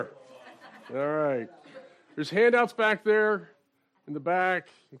All right. There's handouts back there in the back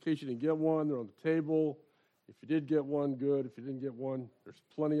in case you didn't get one. They're on the table. If you did get one, good. If you didn't get one, there's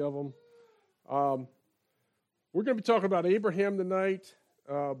plenty of them. We're going to be talking about Abraham tonight.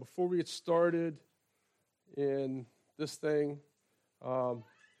 Before we get started in this thing, I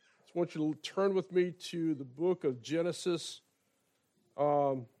just want you to turn with me to the book of Genesis,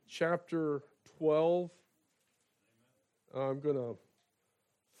 chapter 12. I'm going to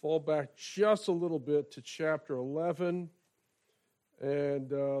fall back just a little bit to chapter 11. And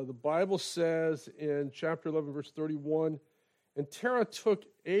the Bible says in chapter 11, verse 31, "And Terah took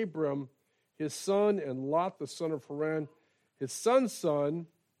Abram, his son, and Lot, the son of Haran, his son's son,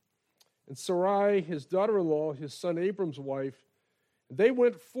 and Sarai, his daughter-in-law, his son Abram's wife. And they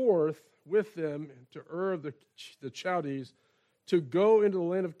went forth with them to Ur of the Chaldees to go into the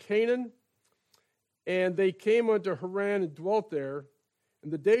land of Canaan. And they came unto Haran and dwelt there.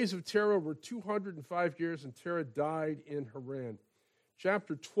 And the days of Terah were 205 years, and Terah died in Haran."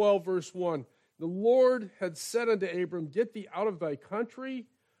 Chapter 12, verse 1. "The Lord had said unto Abram, Get thee out of thy country,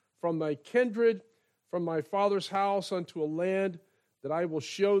 from thy kindred, from thy father's house, unto a land that I will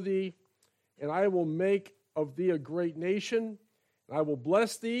show thee, and I will make of thee a great nation, and I will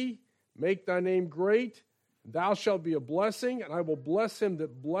bless thee, make thy name great, and thou shalt be a blessing, and I will bless him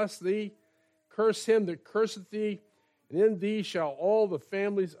that bless thee, curse him that curseth thee, and in thee shall all the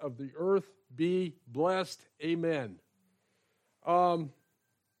families of the earth be blessed." Amen. I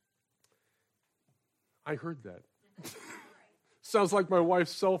heard that. Sounds like my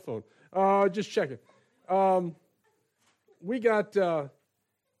wife's cell phone. Just checking. We got,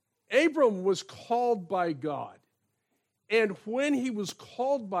 Abram was called by God. And when he was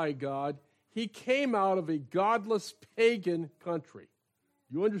called by God, he came out of a godless pagan country.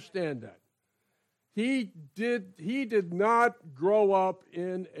 You understand that? He did not grow up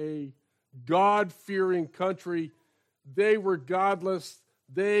in a God-fearing country. They were godless.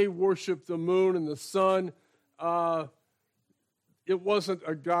 They worshiped the moon and the sun. It wasn't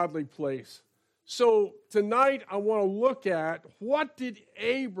a godly place. So tonight I want to look at, what did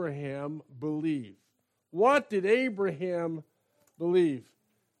Abraham believe? What did Abraham believe?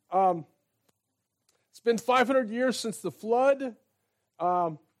 It's been 500 years since the flood.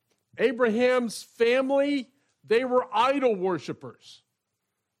 Abraham's family, they were idol worshipers.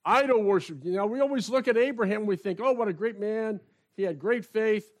 Idol worship. You know, we always look at Abraham, we think, oh, what a great man. He had great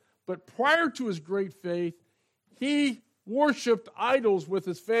faith. But prior to his great faith, he worshiped idols with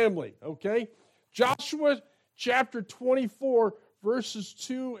his family, okay? Joshua chapter 24, verses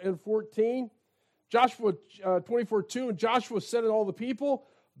 2 and 14. Joshua 24, 2, "And Joshua said to all the people,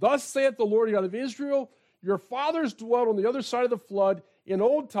 Thus saith the Lord God of Israel, Your fathers dwelt on the other side of the flood in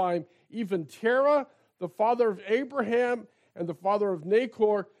old time, even Terah, the father of Abraham, and the father of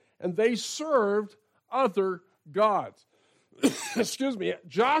Nahor, and they served other gods." Excuse me.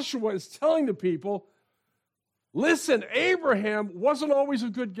 Joshua is telling the people, listen, Abraham wasn't always a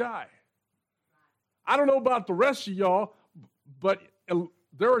good guy. I don't know about the rest of y'all, but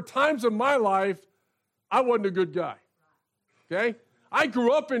there are times in my life I wasn't a good guy. Okay? I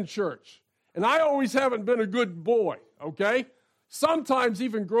grew up in church, and I always haven't been a good boy. Okay? Sometimes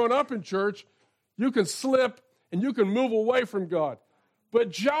even growing up in church, you can slip and you can move away from God. But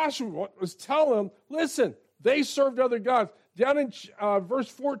Joshua was telling them, listen, they served other gods. Down in verse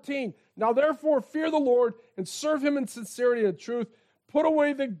 14, "Now therefore fear the Lord and serve him in sincerity and truth. Put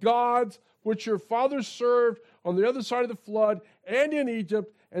away the gods which your fathers served on the other side of the flood and in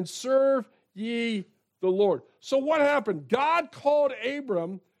Egypt, and serve ye the Lord." So what happened? God called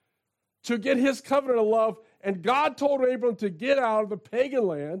Abram to get his covenant of love, and God told Abram to get out of the pagan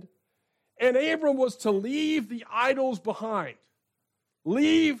land, and Abram was to leave the idols behind.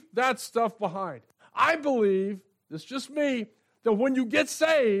 Leave that stuff behind. I believe, it's just me, that when you get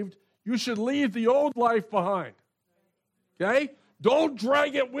saved, you should leave the old life behind. Okay? Don't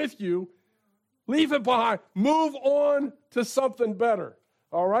drag it with you. Leave it behind. Move on to something better.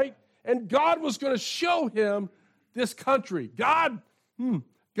 All right? And God was going to show him this country. God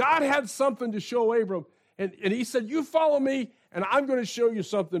had something to show Abram. And he said, you follow me, and I'm going to show you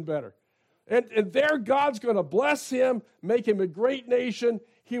something better. And there God's going to bless him, make him a great nation.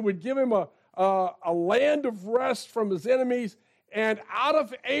 He would give him a land of rest from his enemies. And out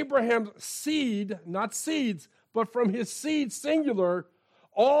of Abraham's seed, not seeds, but from his seed, singular,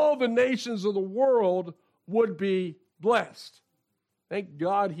 all the nations of the world would be blessed. Thank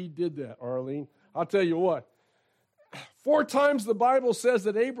God he did that, Arlene. I'll tell you what. 4 times the Bible says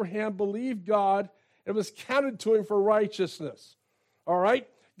that Abraham believed God and was counted to him for righteousness. All right?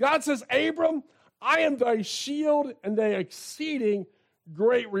 God says, Abram, I am thy shield and thy exceeding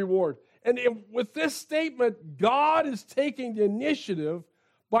great reward. And with this statement, God is taking the initiative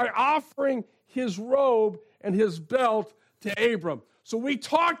by offering his robe and his belt to Abram. So we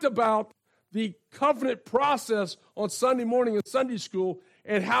talked about the covenant process on Sunday morning in Sunday school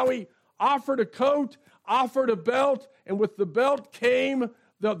and how he offered a coat, offered a belt, and with the belt came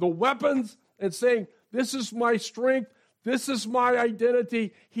the weapons and saying, this is my strength, this is my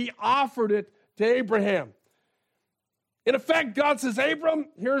identity. He offered it to Abraham. In effect, God says, Abram,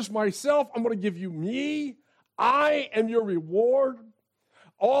 here's myself. I'm going to give you me. I am your reward.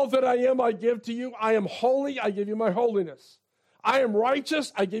 All that I am, I give to you. I am holy. I give you my holiness. I am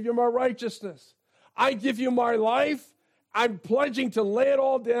righteous. I give you my righteousness. I give you my life. I'm pledging to lay it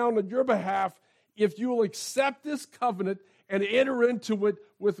all down on your behalf if you will accept this covenant and enter into it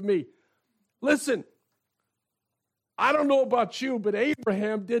with me. Listen, I don't know about you, but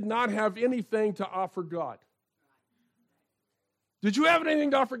Abraham did not have anything to offer God. Did you have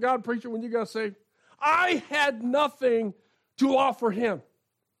anything to offer God, preacher, when you got saved? I had nothing to offer him.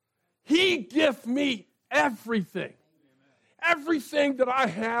 He gave me everything. Everything that I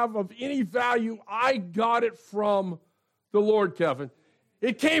have of any value, I got it from the Lord, Kevin.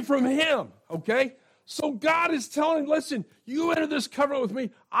 It came from him, okay? So God is telling him, listen, you enter this covenant with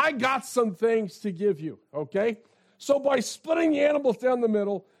me. I got some things to give you, okay? So by splitting the animals down the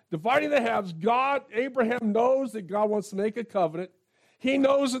middle, dividing the halves, Abraham knows that God wants to make a covenant. He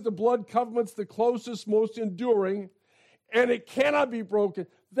knows that the blood covenant's the closest, most enduring, and it cannot be broken.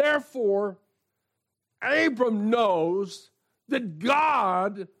 Therefore, Abram knows that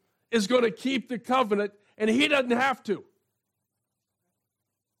God is going to keep the covenant, and he doesn't have to.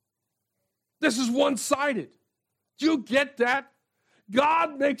 This is one-sided. Do you get that?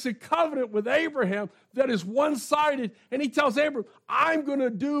 God makes a covenant with Abraham that is one-sided, and he tells Abraham, I'm going to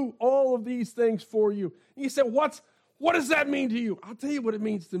do all of these things for you. And he said, what does that mean to you? I'll tell you what it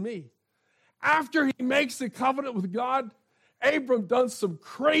means to me. After he makes the covenant with God, Abram does some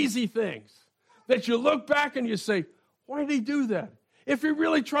crazy things that you look back and you say, why did he do that? If he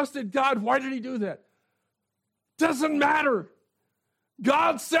really trusted God, why did he do that? Doesn't matter.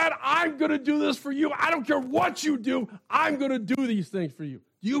 God said, I'm going to do this for you. I don't care what you do. I'm going to do these things for you.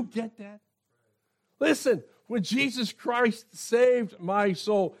 Do you get that? Listen, when Jesus Christ saved my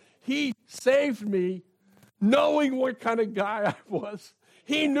soul, he saved me knowing what kind of guy I was.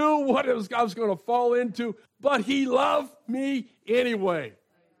 He knew what I was going to fall into, but he loved me anyway.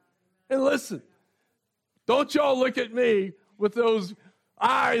 And listen, don't y'all look at me with those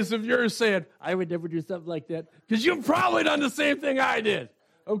eyes of yours saying, I would never do something like that. Because you've probably done the same thing I did.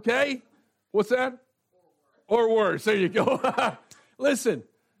 Okay? What's that? Or worse. There you go. Listen,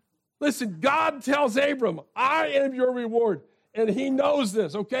 God tells Abram, I am your reward. And he knows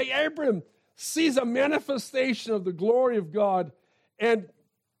this, okay? Abram sees a manifestation of the glory of God, and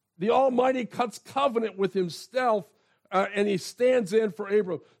the Almighty cuts covenant with himself, and he stands in for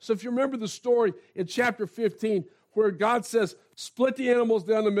Abram. So if you remember the story in chapter 15, where God says, split the animals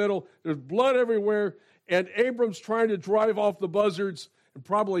down the middle, there's blood everywhere, and Abram's trying to drive off the buzzards, and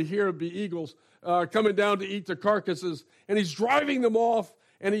probably here it'd be eagles, coming down to eat the carcasses, and he's driving them off,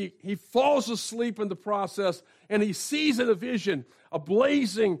 and he falls asleep in the process, and he sees in a vision a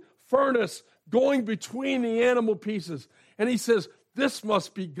blazing furnace going between the animal pieces, and he says, this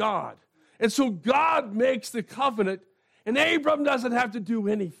must be God. And so God makes the covenant, and Abram doesn't have to do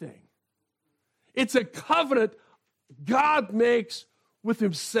anything. It's a covenant God makes with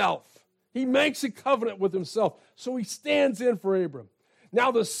himself. He makes a covenant with himself. So he stands in for Abram.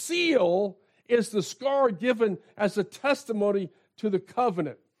 Now the seal is the scar given as a testimony to the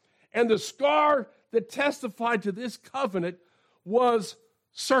covenant. And the scar that testified to this covenant was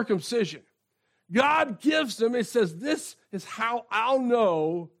circumcision. God gives them, it says, this is how I'll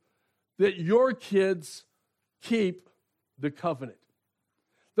know that your kids keep the covenant.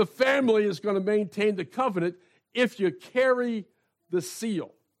 The family is going to maintain the covenant if you carry the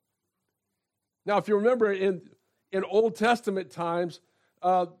seal. Now, if you remember in Old Testament times,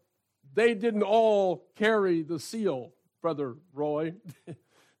 they didn't all carry the seal, Brother Roy.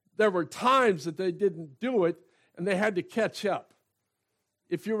 There were times that they didn't do it, and they had to catch up.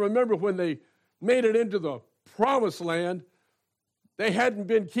 If you remember when they made it into the promised land, they hadn't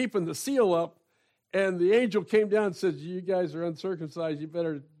been keeping the seal up, and the angel came down and said, you guys are uncircumcised, you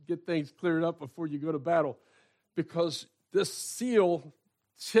better get things cleared up before you go to battle, because this seal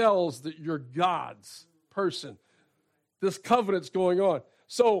tells that you're God's person. This covenant's going on.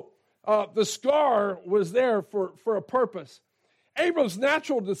 So the scar was there for a purpose. Abram's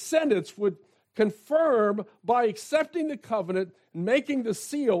natural descendants would confirm by accepting the covenant and making the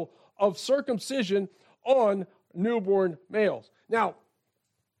seal of circumcision on newborn males. Now,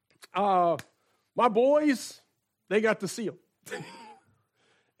 my boys, they got to see them.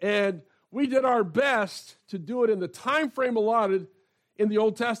 And we did our best to do it in the time frame allotted in the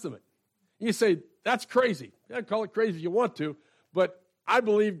Old Testament. You say, that's crazy. Yeah, call it crazy if you want to, but I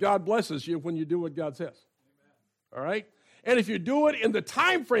believe God blesses you when you do what God says. Amen. All right? And if you do it in the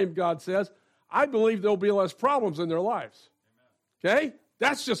time frame God says, I believe there'll be less problems in their lives. Amen. Okay?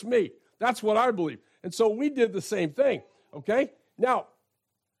 That's just me. That's what I believe. And so we did the same thing. Okay? Now,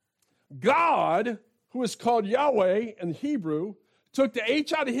 God, who is called Yahweh in Hebrew, took the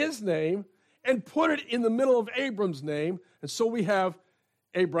H out of his name and put it in the middle of Abram's name, and so we have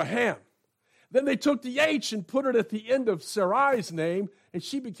Abraham. Then they took the H and put it at the end of Sarai's name, and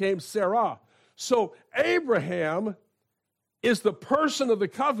she became Sarah. So Abraham is the person of the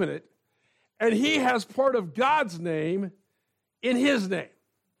covenant, and he has part of God's name in his name.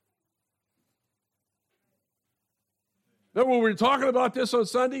 Remember when we were talking about this on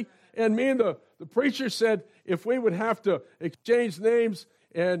Sunday? And me and the preacher said if we would have to exchange names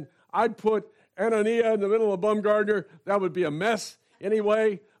and I'd put Ananiah in the middle of Bumgardner, that would be a mess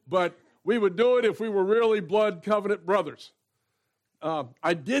anyway, but we would do it if we were really blood covenant brothers.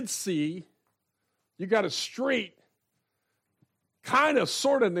 I did see you got a street kind of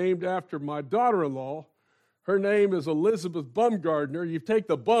sort of named after my daughter-in-law. Her name is Elizabeth Bumgardner. You take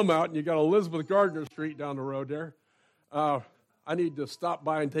the bum out and you got Elizabeth Gardner Street down the road there. I need to stop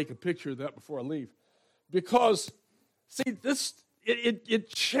by and take a picture of that before I leave. Because, see, it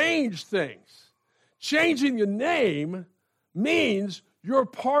changed things. Changing the name means you're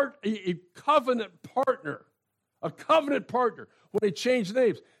a covenant partner. A covenant partner. When they change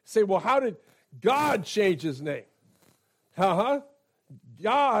names, say, well, how did God change his name? God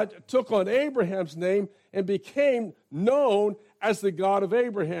took on Abraham's name and became known as the God of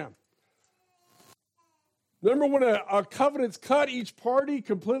Abraham. Remember when a covenant's cut, each party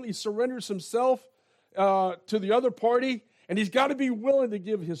completely surrenders himself to the other party, and he's got to be willing to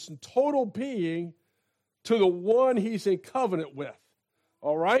give his total being to the one he's in covenant with.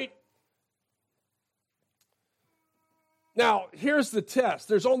 All right? Now, here's the test.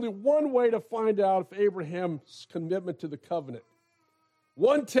 There's only one way to find out if Abraham's commitment to the covenant.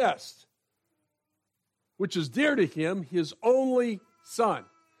 One test, which is dear to him, his only son.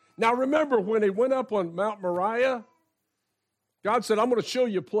 Now, remember when they went up on Mount Moriah, God said, I'm going to show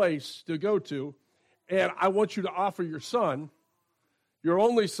you a place to go to, and I want you to offer your son, your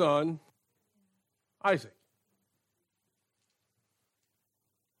only son, Isaac.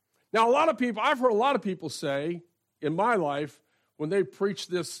 Now, I've heard a lot of people say in my life, when they preach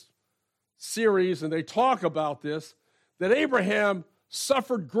this series and they talk about this, that Abraham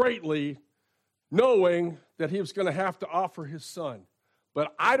suffered greatly knowing that he was going to have to offer his son.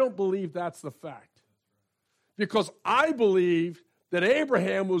 But I don't believe that's the fact. Because I believe that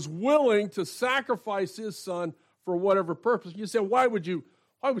Abraham was willing to sacrifice his son for whatever purpose. You say, why would you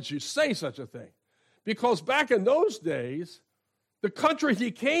say such a thing? Because back in those days, the country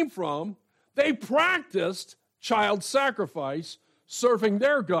he came from, they practiced child sacrifice, serving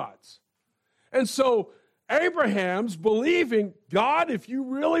their gods. And so Abraham's believing, God, if you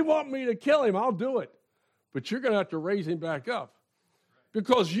really want me to kill him, I'll do it. But you're going to have to raise him back up.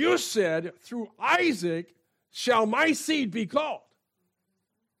 Because you said, through Isaac shall my seed be called.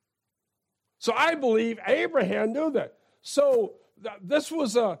 So I believe Abraham knew that. So this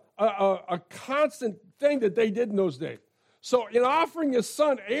was a constant thing that they did in those days. So in offering his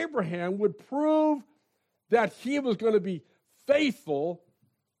son, Abraham would prove that he was going to be faithful.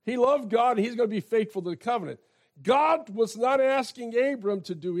 He loved God, and he's going to be faithful to the covenant. God was not asking Abram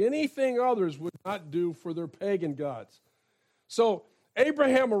to do anything others would not do for their pagan gods. So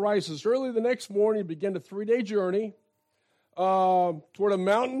Abraham arises early the next morning, began a 3-day journey toward a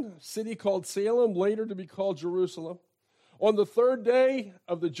mountain city called Salem, later to be called Jerusalem. On the 3rd day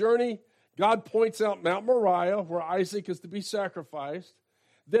of the journey, God points out Mount Moriah, where Isaac is to be sacrificed.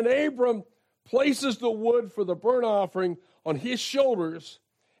 Then Abram places the wood for the burnt offering on his shoulders,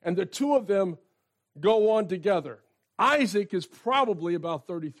 and the two of them go on together. Isaac is probably about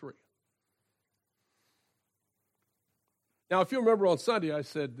 33. Now, if you remember on Sunday, I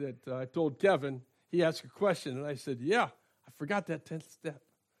said that I told Kevin, he asked a question, and I said, yeah, I forgot that 10th step.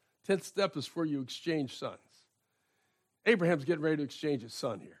 10th step is where you exchange sons. Abraham's getting ready to exchange his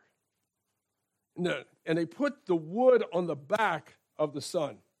son here. And they put the wood on the back of the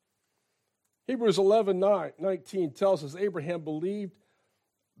son. Hebrews 11:19 tells us Abraham believed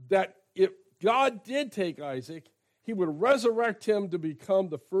that if God did take Isaac, he would resurrect him to become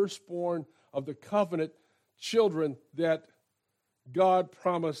the firstborn of the covenant children that God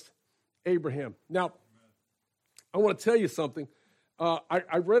promised Abraham. Now, I want to tell you something.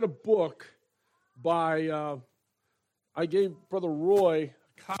 I read a book by, I gave Brother Roy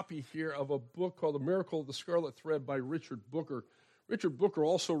a copy here of a book called The Miracle of the Scarlet Thread by Richard Booker. Richard Booker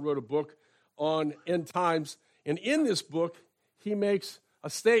also wrote a book on end times, and in this book, he makes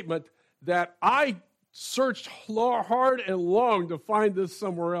a statement that I searched hard and long to find this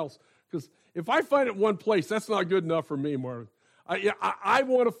somewhere else. Because if I find it one place, that's not good enough for me, Marvin. I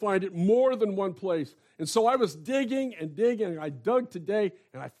want to find it more than one place. And so I was digging and digging, and I dug today,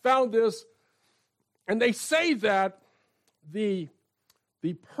 and I found this. And they say that the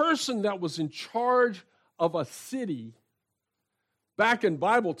person that was in charge of a city back in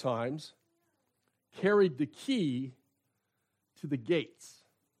Bible times carried the key to the gates.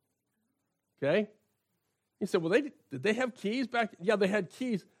 Okay? He said, well, did they have keys back? Yeah, they had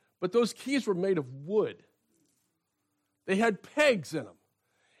keys, but those keys were made of wood. They had pegs in them.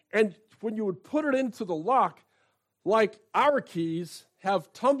 And when you would put it into the lock, like our keys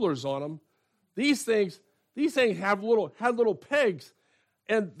have tumblers on them, these things had little pegs,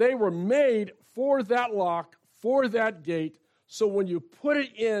 and they were made for that lock, for that gate, so when you put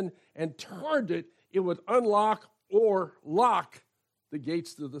it in and turned it, it would unlock or lock the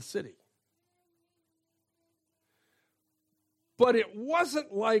gates to the city. But it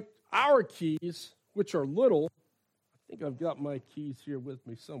wasn't like our keys, which are little. I think I've got my keys here with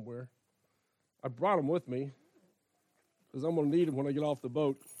me somewhere. I brought them with me because I'm going to need them when I get off the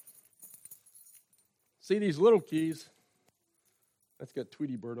boat. See these little keys? That's got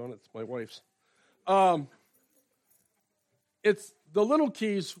Tweety Bird on it. It's my wife's. It's the little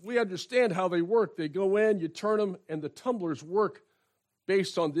keys. We understand how they work. They go in, you turn them, and the tumblers work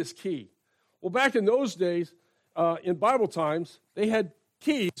based on this key. Well, back in those days, in Bible times, they had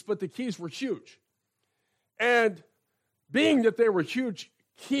keys, but the keys were huge. And being that they were huge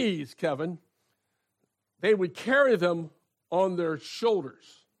keys, Kevin, they would carry them on their shoulders.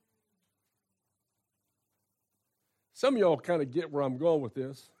 Some of y'all kind of get where I'm going with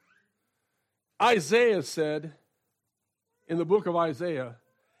this. Isaiah said in the book of Isaiah,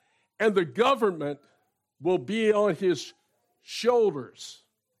 and the government will be on his shoulders.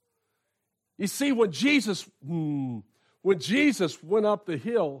 You see, when Jesus went up the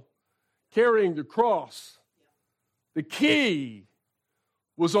hill carrying the cross, the key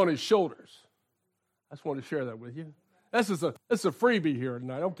was on his shoulders. I just wanted to share that with you. This is a freebie here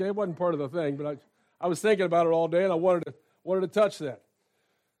tonight. Okay, it wasn't part of the thing, but I was thinking about it all day, and I wanted to touch that.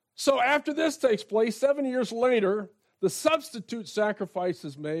 So after this takes place, 7 years later, the substitute sacrifice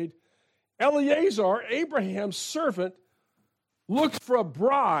is made. Eleazar, Abraham's servant, looks for a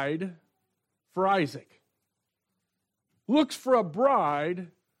bride for Isaac. Looks for a bride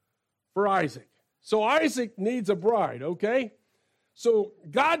for Isaac. So Isaac needs a bride, okay? So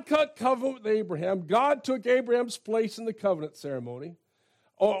God cut covenant with Abraham. God took Abraham's place in the covenant ceremony.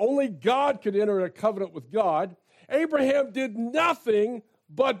 Only God could enter a covenant with God. Abraham did nothing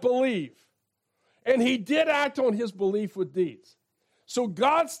but believe. And he did act on his belief with deeds. So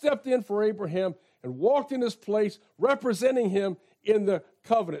God stepped in for Abraham and walked in his place, representing him in the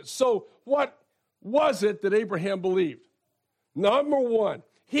covenant. So what was it that Abraham believed? Number one,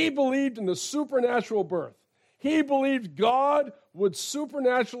 he believed in the supernatural birth. He believed God would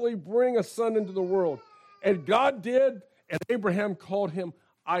supernaturally bring a son into the world. And God did, and Abraham called him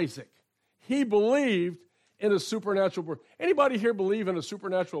Isaac. He believed in a supernatural birth. Anybody here believe in a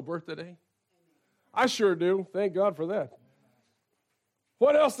supernatural birth today? I sure do. Thank God for that.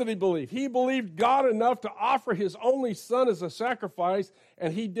 What else did he believe? He believed God enough to offer his only son as a sacrifice,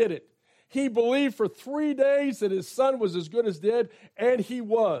 and he did it. He believed for 3 days that his son was as good as dead, and he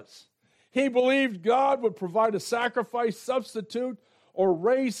was. He believed God would provide a sacrifice substitute or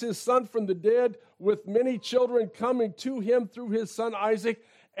raise his son from the dead, with many children coming to him through his son Isaac,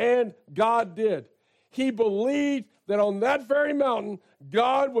 and God did. He believed that on that very mountain,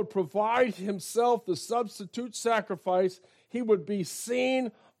 God would provide himself the substitute sacrifice. He would be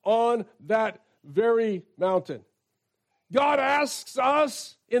seen on that very mountain. God asks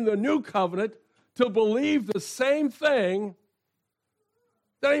us in the new covenant to believe the same thing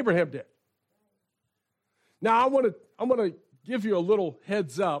that Abraham did. Now, I'm going to give you a little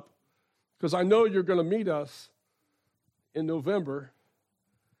heads up, because I know you're going to meet us in November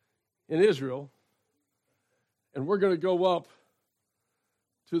in Israel, and we're going to go up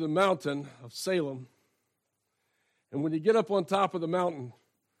to the mountain of Salem. And when you get up on top of the mountain,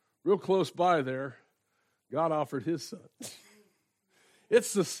 real close by there, God offered his son.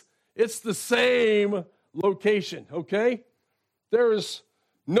 It's the same location, okay? There is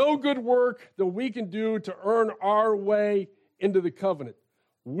no good work that we can do to earn our way into the covenant.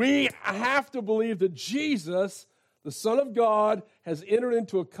 We have to believe that Jesus the Son of God, has entered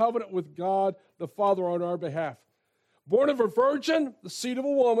into a covenant with God the Father on our behalf. Born of a virgin, the seed of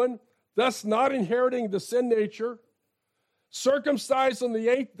a woman, thus not inheriting the sin nature, circumcised on the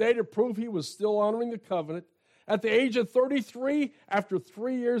 8th day to prove he was still honoring the covenant. At the age of 33, after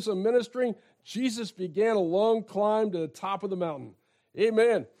 3 years of ministering, Jesus began a long climb to the top of the mountain.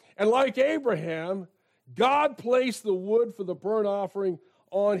 Amen. And like Abraham, God placed the wood for the burnt offering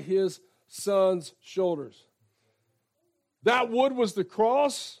on his son's shoulders. That wood was the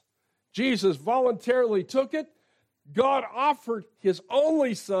cross. Jesus voluntarily took it. God offered his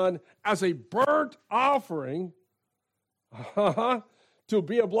only son as a burnt offering to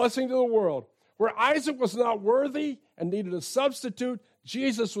be a blessing to the world. Where Isaac was not worthy and needed a substitute,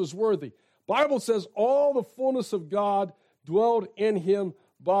 Jesus was worthy. Bible says all the fullness of God dwelled in him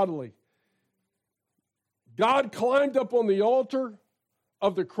bodily. God climbed up on the altar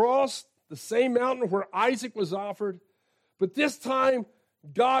of the cross, the same mountain where Isaac was offered, but this time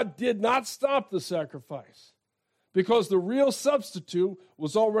God did not stop the sacrifice because the real substitute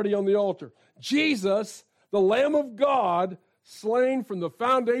was already on the altar. Jesus, the Lamb of God, slain from the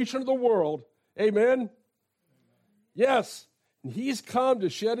foundation of the world. Amen? Yes, and he's come to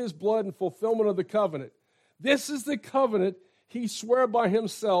shed his blood in fulfillment of the covenant. This is the covenant he swore by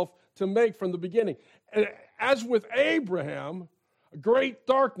himself to make from the beginning. And as with Abraham, a great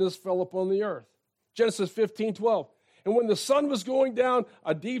darkness fell upon the earth. Genesis 15:12. And when the sun was going down,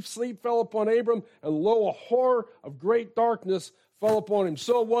 a deep sleep fell upon Abram, and lo, a horror of great darkness fell upon him.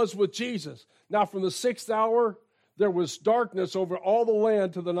 So it was with Jesus. Now from the 6th hour, there was darkness over all the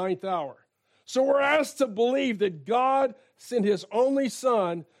land to the 9th hour. So we're asked to believe that God sent his only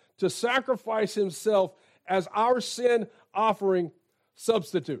son to sacrifice himself as our sin offering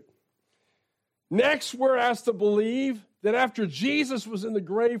substitute. Next, we're asked to believe that after Jesus was in the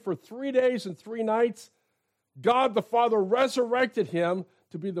grave for 3 days and 3 nights, God the Father resurrected him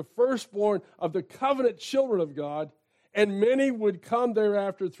to be the firstborn of the covenant children of God, and many would come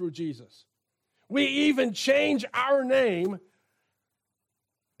thereafter through Jesus. We even change our name,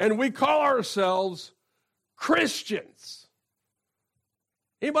 and we call ourselves Christians.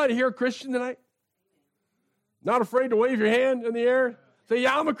 Anybody here a Christian tonight? Not afraid to wave your hand in the air? Say,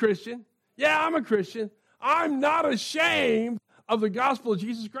 yeah, I'm a Christian. Yeah, I'm a Christian. I'm not ashamed of the gospel of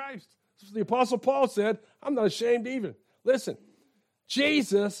Jesus Christ. The Apostle Paul said, I'm not ashamed even. Listen,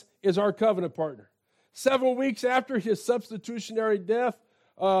 Jesus is our covenant partner. 7 weeks after his substitutionary death,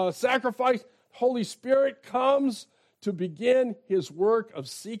 sacrifice, Holy Spirit comes to begin his work of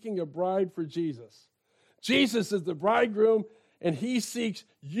seeking a bride for Jesus. Jesus is the bridegroom, and he seeks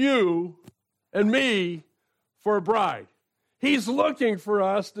you and me for a bride. He's looking for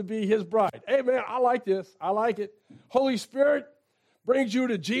us to be his bride. Hey, man, I like this. I like it. Holy Spirit brings you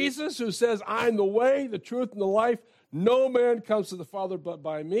to Jesus, who says, I'm the way, the truth, and the life. No man comes to the Father but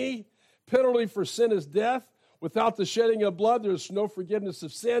by me. Penalty for sin is death. Without the shedding of blood, there's no forgiveness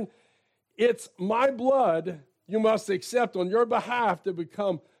of sin. It's my blood you must accept on your behalf to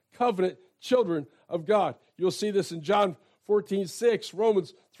become covenant children of God. You'll see this in John 14:6,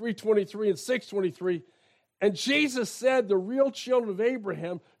 Romans 3:23 and 6:23. And Jesus said, the real children of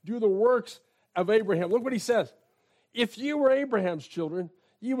Abraham do the works of Abraham. Look what he says. If you were Abraham's children,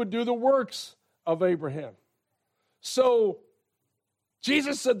 you would do the works of Abraham. So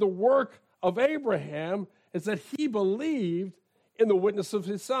Jesus said the work of Abraham is that he believed in the witness of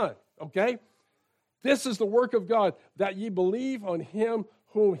his son. Okay? This is the work of God, that ye believe on him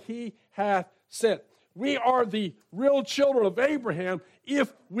whom he hath sent. We are the real children of Abraham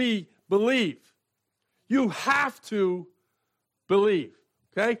if we believe. You have to believe.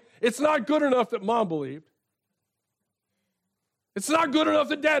 Okay? It's not good enough that mom believed. It's not good enough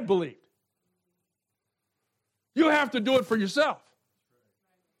that dad believed. You have to do it for yourself.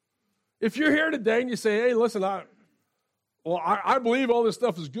 If you're here today and you say, hey, listen, I believe all this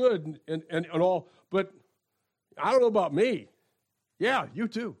stuff is good and all, but I don't know about me. Yeah, you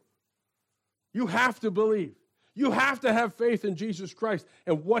too. You have to believe. You have to have faith in Jesus Christ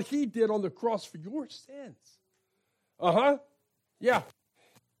and what he did on the cross for your sins. Yeah.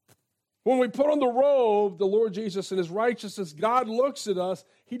 When we put on the robe, the Lord Jesus and his righteousness, God looks at us.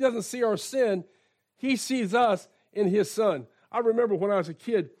 He doesn't see our sin. He sees us in his son. I remember when I was a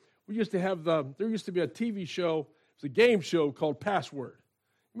kid, there used to be a TV show, it was a game show called Password.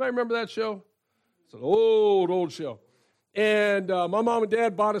 You might remember that show? It's an old show. And my mom and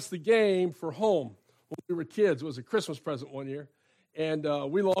dad bought us the game for home when we were kids. It was a Christmas present one year, and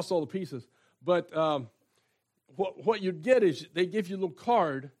we lost all the pieces. But what you'd get is they give you a little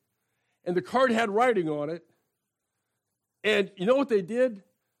card, and the card had writing on it. And you know what they did?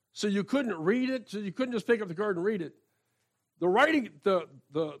 so you couldn't read it, so you couldn't just pick up the card and read it. The writing,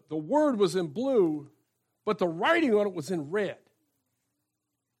 the word was in blue, but the writing on it was in red.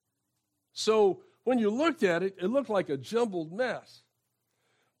 So when you looked at it, it looked like a jumbled mess.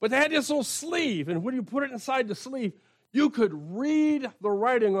 But they had this little sleeve, and when you put it inside the sleeve, you could read the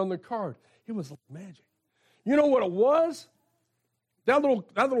writing on the card. It was like magic. You know what it was? That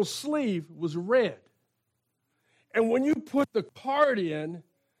little sleeve was red. And when you put the card in,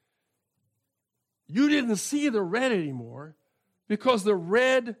 you didn't see the red anymore because the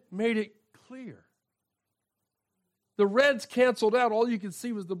red made it clear. The reds canceled out. All you could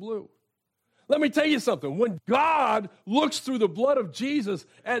see was the blue. Let me tell you something. When God looks through the blood of Jesus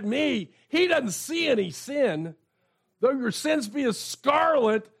at me, he doesn't see any sin. Though your sins be as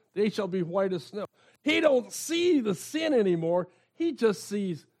scarlet, they shall be white as snow. He don't see the sin anymore. He just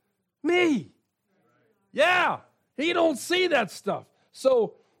sees me. Yeah, he don't see that stuff.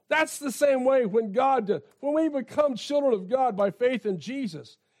 So that's the same way when we become children of God by faith in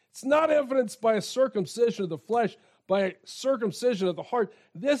Jesus. It's not evidenced by a circumcision of the flesh, by a circumcision of the heart.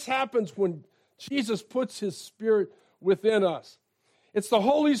 This happens when Jesus puts his Spirit within us. It's the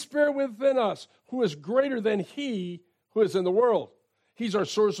Holy Spirit within us who is greater than he who is in the world. He's our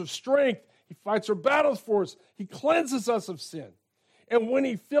source of strength. He fights our battles for us. He cleanses us of sin. And when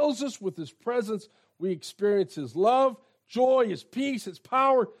he fills us with his presence, we experience his love, joy, his peace, his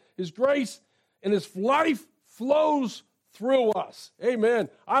power, his grace, and his life flows through us. Amen.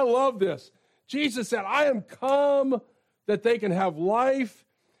 I love this. Jesus said, I am come that they can have life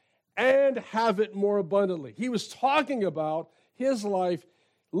and have it more abundantly. He was talking about his life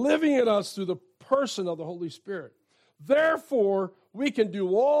living in us through the person of the Holy Spirit. Therefore, we can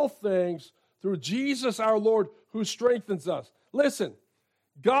do all things through Jesus our Lord who strengthens us. Listen,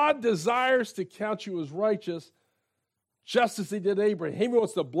 God desires to count you as righteous just as he did Abraham. He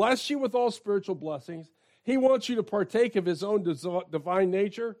wants to bless you with all spiritual blessings. He wants you to partake of his own divine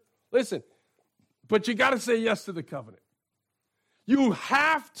nature. Listen, but you got to say yes to the covenant. You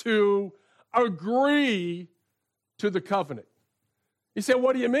have to agree to the covenant. You say,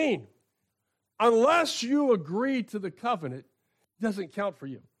 what do you mean? Unless you agree to the covenant, it doesn't count for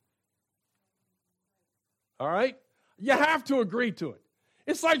you. All right? You have to agree to it.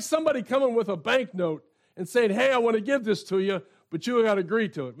 It's like somebody coming with a banknote and saying, hey, I want to give this to you, but you got to agree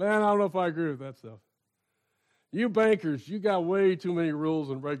to it. Man, I don't know if I agree with that stuff. You bankers, you got way too many rules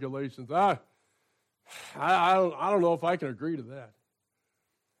and regulations. I don't know if I can agree to that.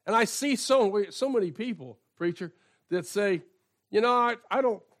 And I see so many people, preacher, that say, I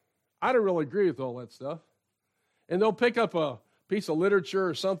don't really agree with all that stuff. And they'll pick up a piece of literature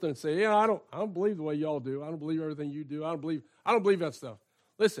or something and say, I don't believe the way y'all do. I don't believe everything you do. I don't believe that stuff.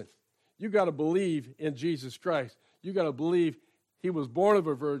 Listen, you got to believe in Jesus Christ. You got to believe he was born of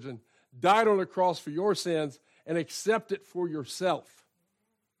a virgin, died on a cross for your sins, and accept it for yourself.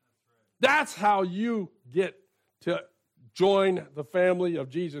 That's how you get to join the family of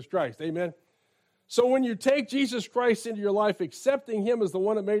Jesus Christ. Amen? So when you take Jesus Christ into your life, accepting him as the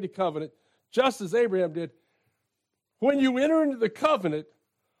one that made the covenant, just as Abraham did, when you enter into the covenant,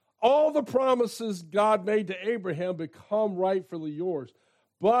 all the promises God made to Abraham become rightfully yours.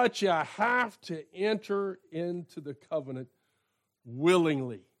 But you have to enter into the covenant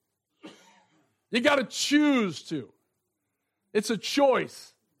willingly. You got to choose to. It's a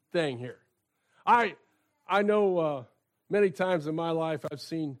choice thing here. I know many times in my life I've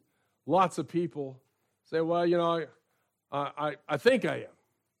seen lots of people say, well, I think I am.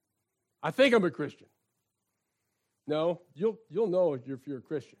 I think I'm a Christian. No, you'll know if you're a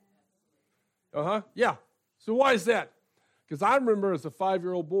Christian. Yeah. So why is that? Because I remember as a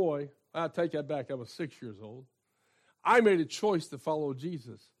 5-year-old boy, I'll take that back, I was 6 years old, I made a choice to follow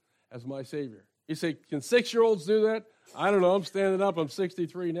Jesus as my Savior. You say, can 6-year-olds do that? I don't know. I'm standing up. I'm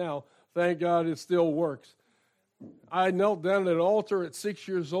 63 now. Thank God it still works. I knelt down at an altar at 6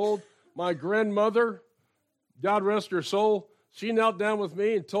 years old. My grandmother, God rest her soul, she knelt down with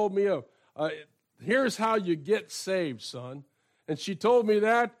me and told me, here's how you get saved, son. And she told me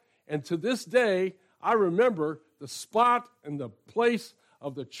that, and to this day, I remember the spot and the place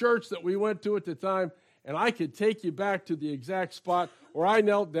of the church that we went to at the time, and I could take you back to the exact spot where I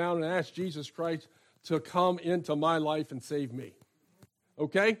knelt down and asked Jesus Christ to come into my life and save me.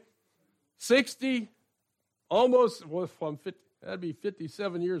 Okay? 60, almost, well, from 50, that'd be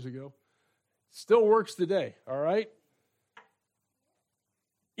 57 years ago. Still works today, all right?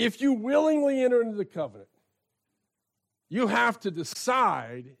 If you willingly enter into the covenant, you have to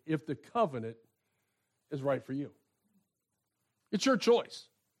decide if the covenant is right for you. It's your choice.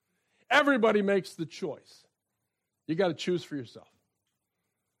 Everybody makes the choice. You got to choose for yourself.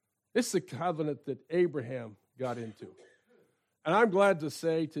 It's the covenant that Abraham got into. And I'm glad to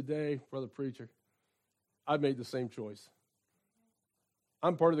say today, Brother Preacher, I made the same choice.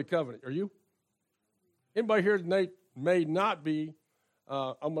 I'm part of the covenant. Are you? Anybody here tonight may not be.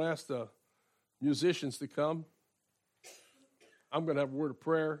 I'm going to ask the musicians to come. I'm going to have a word of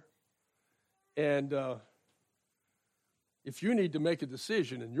prayer. And if you need to make a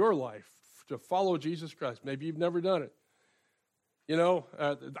decision in your life to follow Jesus Christ, maybe you've never done it. You know,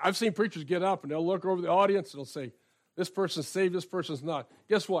 I've seen preachers get up and they'll look over the audience and they'll say, this person's saved, this person's not.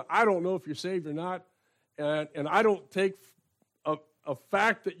 Guess what? I don't know if you're saved or not. And I don't take a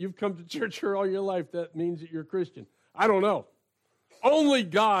fact that you've come to church here all your life that means that you're a Christian. I don't know. Only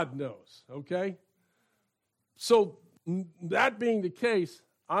God knows, okay? So that being the case,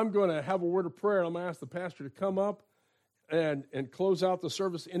 I'm going to have a word of prayer, and I'm going to ask the pastor to come up and close out the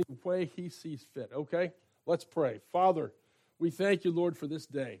service any way he sees fit, okay? Let's pray. Father, we thank you, Lord, for this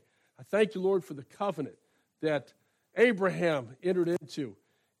day. I thank you, Lord, for the covenant that Abraham entered into.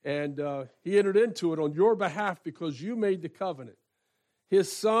 And he entered into it on your behalf because you made the covenant.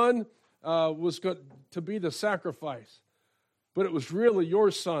 His son was going to be the sacrifice, but it was really your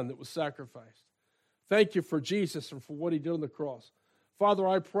son that was sacrificed. Thank you for Jesus and for what he did on the cross. Father,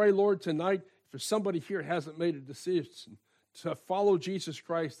 I pray, Lord, tonight, if there's somebody here who hasn't made a decision to follow Jesus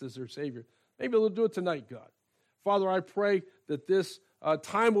Christ as their Savior, maybe they'll do it tonight, God. Father, I pray that this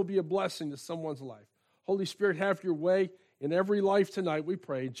time will be a blessing to someone's life. Holy Spirit, have your way in every life tonight, we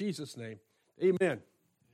pray. In Jesus' name, amen.